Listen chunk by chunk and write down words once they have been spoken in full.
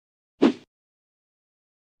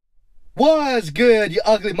What's good, you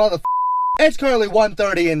ugly motherfucker? It's currently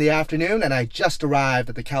 1:30 in the afternoon, and I just arrived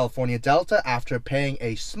at the California Delta after paying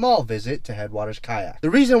a small visit to Headwaters Kayak. The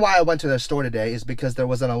reason why I went to their store today is because there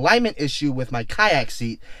was an alignment issue with my kayak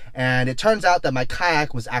seat, and it turns out that my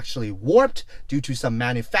kayak was actually warped due to some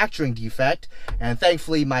manufacturing defect, and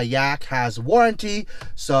thankfully my yak has warranty,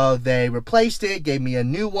 so they replaced it, gave me a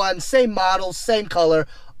new one, same model, same color,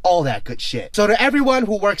 all that good shit. So to everyone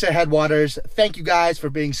who works at Headwaters, thank you guys for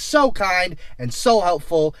being so kind and so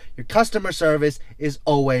helpful. Your customer service is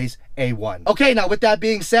always A1. Okay, now with that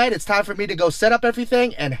being said, it's time for me to go set up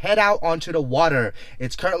everything and head out onto the water.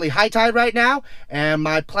 It's currently high tide right now, and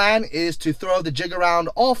my plan is to throw the jig around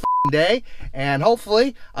all day, and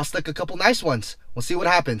hopefully I'll stick a couple nice ones. We'll see what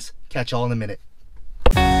happens. Catch y'all in a minute.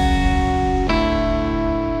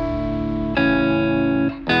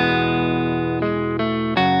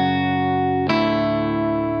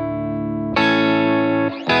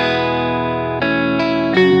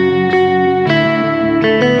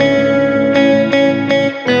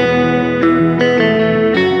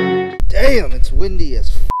 Damn, it's windy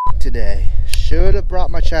as f today. Should have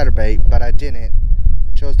brought my chatterbait, but I didn't.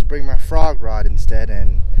 I chose to bring my frog rod instead,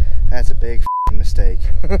 and that's a big f mistake.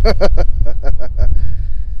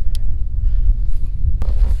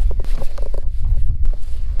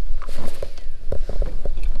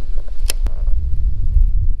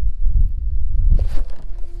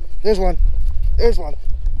 There's one. There's one.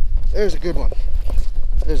 There's a good one.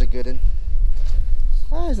 There's a good one.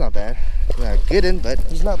 Oh, he's not bad. Not a good one, but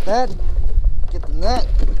he's not bad. Get the net,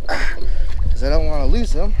 because I don't want to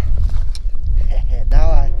lose him. Now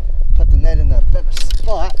I put the net in a better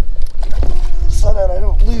spot so that I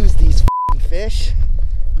don't lose these fish.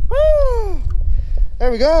 Woo!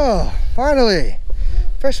 There we go. Finally,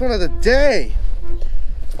 first one of the day.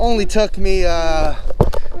 Only took me, I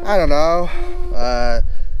don't know,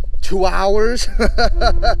 2 hours.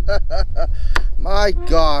 My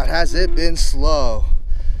God, has it been slow?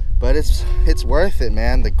 But it's worth it,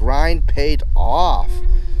 man. The grind paid off.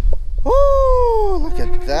 Woo! Look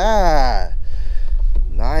at that.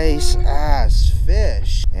 Nice ass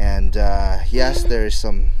fish. And yes, there's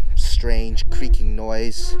some strange creaking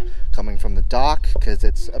noise coming from the dock because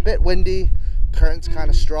it's a bit windy. Current's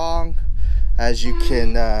kind of strong. As you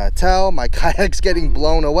can tell, my kayak's getting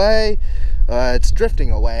blown away. It's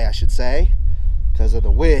drifting away, I should say, because of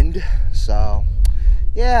the wind. So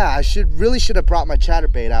yeah, I really should have brought my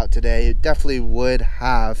chatterbait out today. It definitely would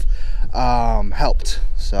have helped.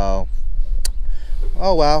 So,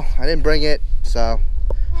 oh well, I didn't bring it, so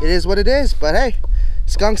it is what it is. But hey,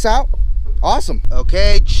 skunk's out. Awesome.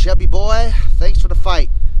 Okay, chubby boy, thanks for the fight.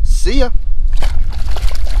 See ya.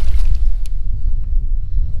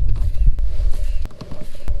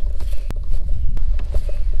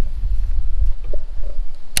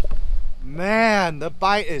 Man, the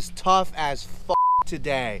bite is tough as f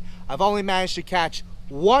today. I've only managed to catch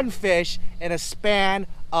one fish in a span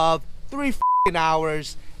of 3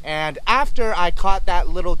 hours, and after I caught that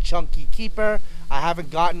little chunky keeper, I haven't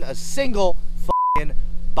gotten a single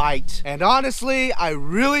bite. And honestly, I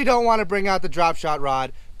really don't want to bring out the drop shot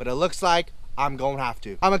rod, but it looks like I'm gonna have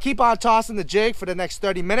to. I'm gonna keep on tossing the jig for the next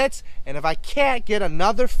 30 minutes, and if I can't get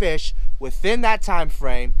another fish within that time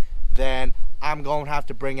frame, then I'm gonna have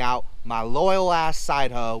to bring out my loyal ass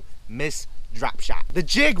side hoe, Miss Drop Shot. The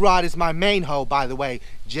jig rod is my main hoe, by the way,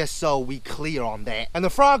 just so we clear on that. And the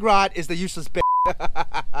frog rod is the useless bitch.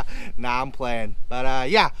 Nah, I'm playing. But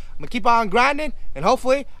yeah, I'm gonna keep on grinding, and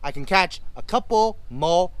hopefully I can catch a couple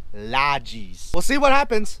more largies. We'll see what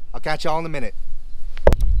happens. I'll catch y'all in a minute.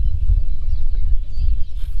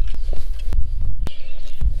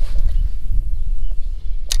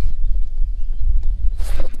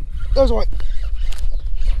 There's one.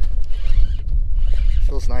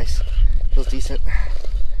 Feels nice. Feels decent.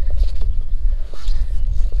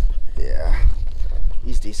 Yeah,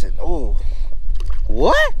 he's decent. Oh,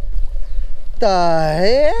 what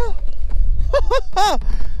the hell?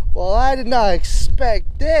 Well, I did not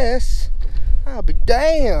expect this. I'll be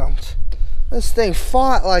damned. This thing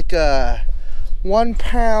fought like a 1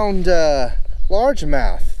 pound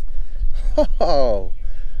largemouth. Oh,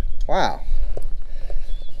 wow.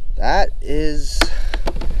 That is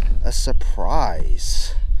a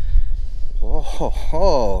surprise.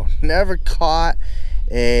 Oh, never caught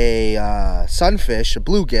a sunfish, a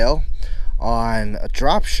bluegill, on a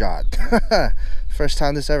drop shot. First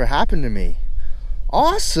time this ever happened to me.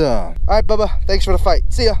 Awesome. All right, Bubba, thanks for the fight.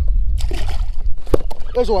 See ya.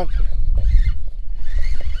 There's one.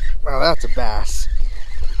 Oh, that's a bass.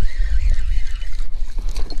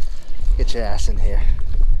 Get your ass in here.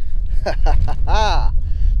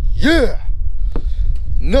 Yeah.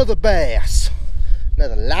 Another bass.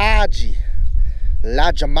 Another largie.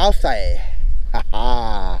 Largemouth.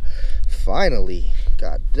 Haha. Finally.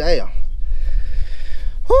 God damn.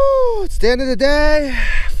 Whew, it's the end of the day.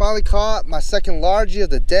 Finally caught my second largie of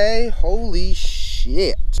the day. Holy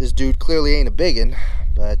shit. This dude clearly ain't a biggin,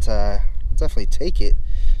 but I'll definitely take it.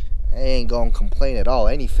 I ain't gonna complain at all.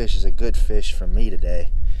 Any fish is a good fish for me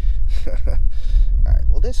today. Alright,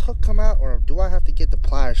 will this hook come out, or do I have to get the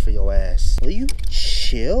pliers for your ass? Will you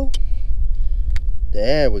chill?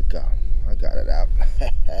 There we go. I got it out.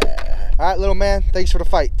 Alright, little man, thanks for the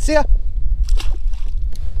fight. See ya!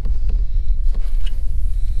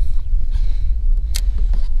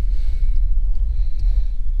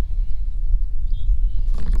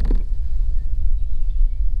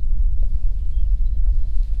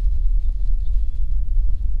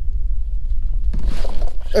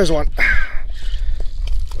 There's one.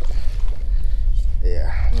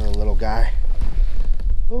 Yeah, little guy.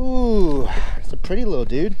 Ooh, it's a pretty little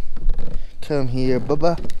dude. Come here,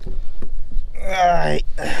 bubba. Alright.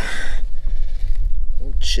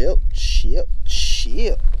 Chill, chill,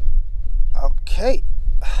 chill. Okay.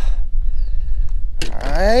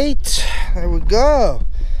 Alright, there we go.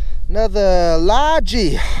 Another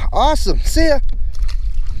largie. Awesome. See ya.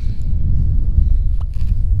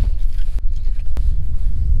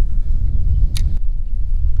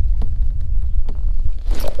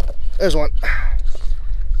 There's one.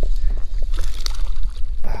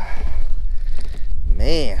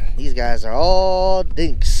 Man, these guys are all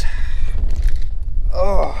dinks.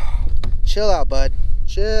 Oh, chill out, bud.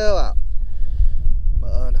 Chill out. I'm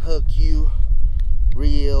gonna unhook you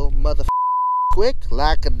real mother quick,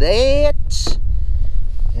 like a that.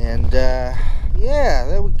 And yeah,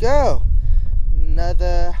 there we go.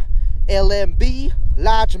 Another LMB,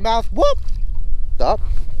 largemouth. Whoop! Stop.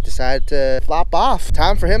 Decided to flop off.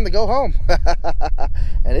 Time for him to go home.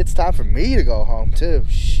 And it's time for me to go home too.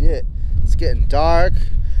 Shit, it's getting dark.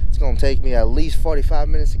 It's gonna take me at least 45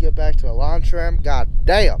 minutes to get back to a laundromat. God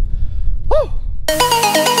damn. Woo!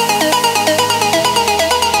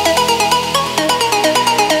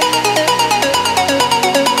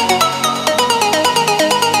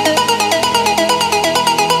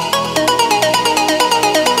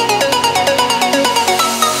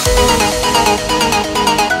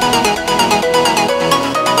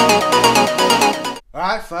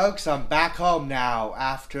 Alright folks, I'm back home now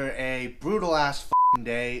after a brutal ass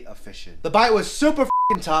day of fishing. The bite was super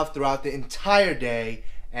tough throughout the entire day,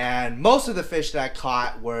 and most of the fish that I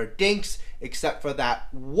caught were dinks except for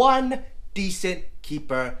that one decent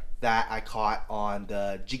keeper that I caught on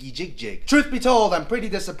the jiggy jig jig. Truth be told, I'm pretty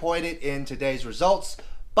disappointed in today's results,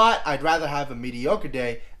 but I'd rather have a mediocre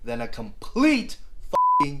day than a complete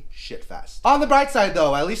shitfest. On the bright side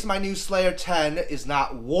though, at least my new Slayer 10 is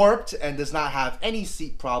not warped and does not have any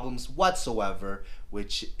seat problems whatsoever,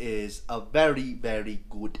 which is a very, very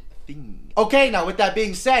good thing. Okay, now with that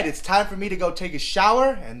being said, it's time for me to go take a shower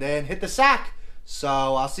and then hit the sack. So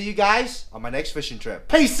I'll see you guys on my next fishing trip.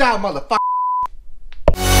 Peace out, motherfucker!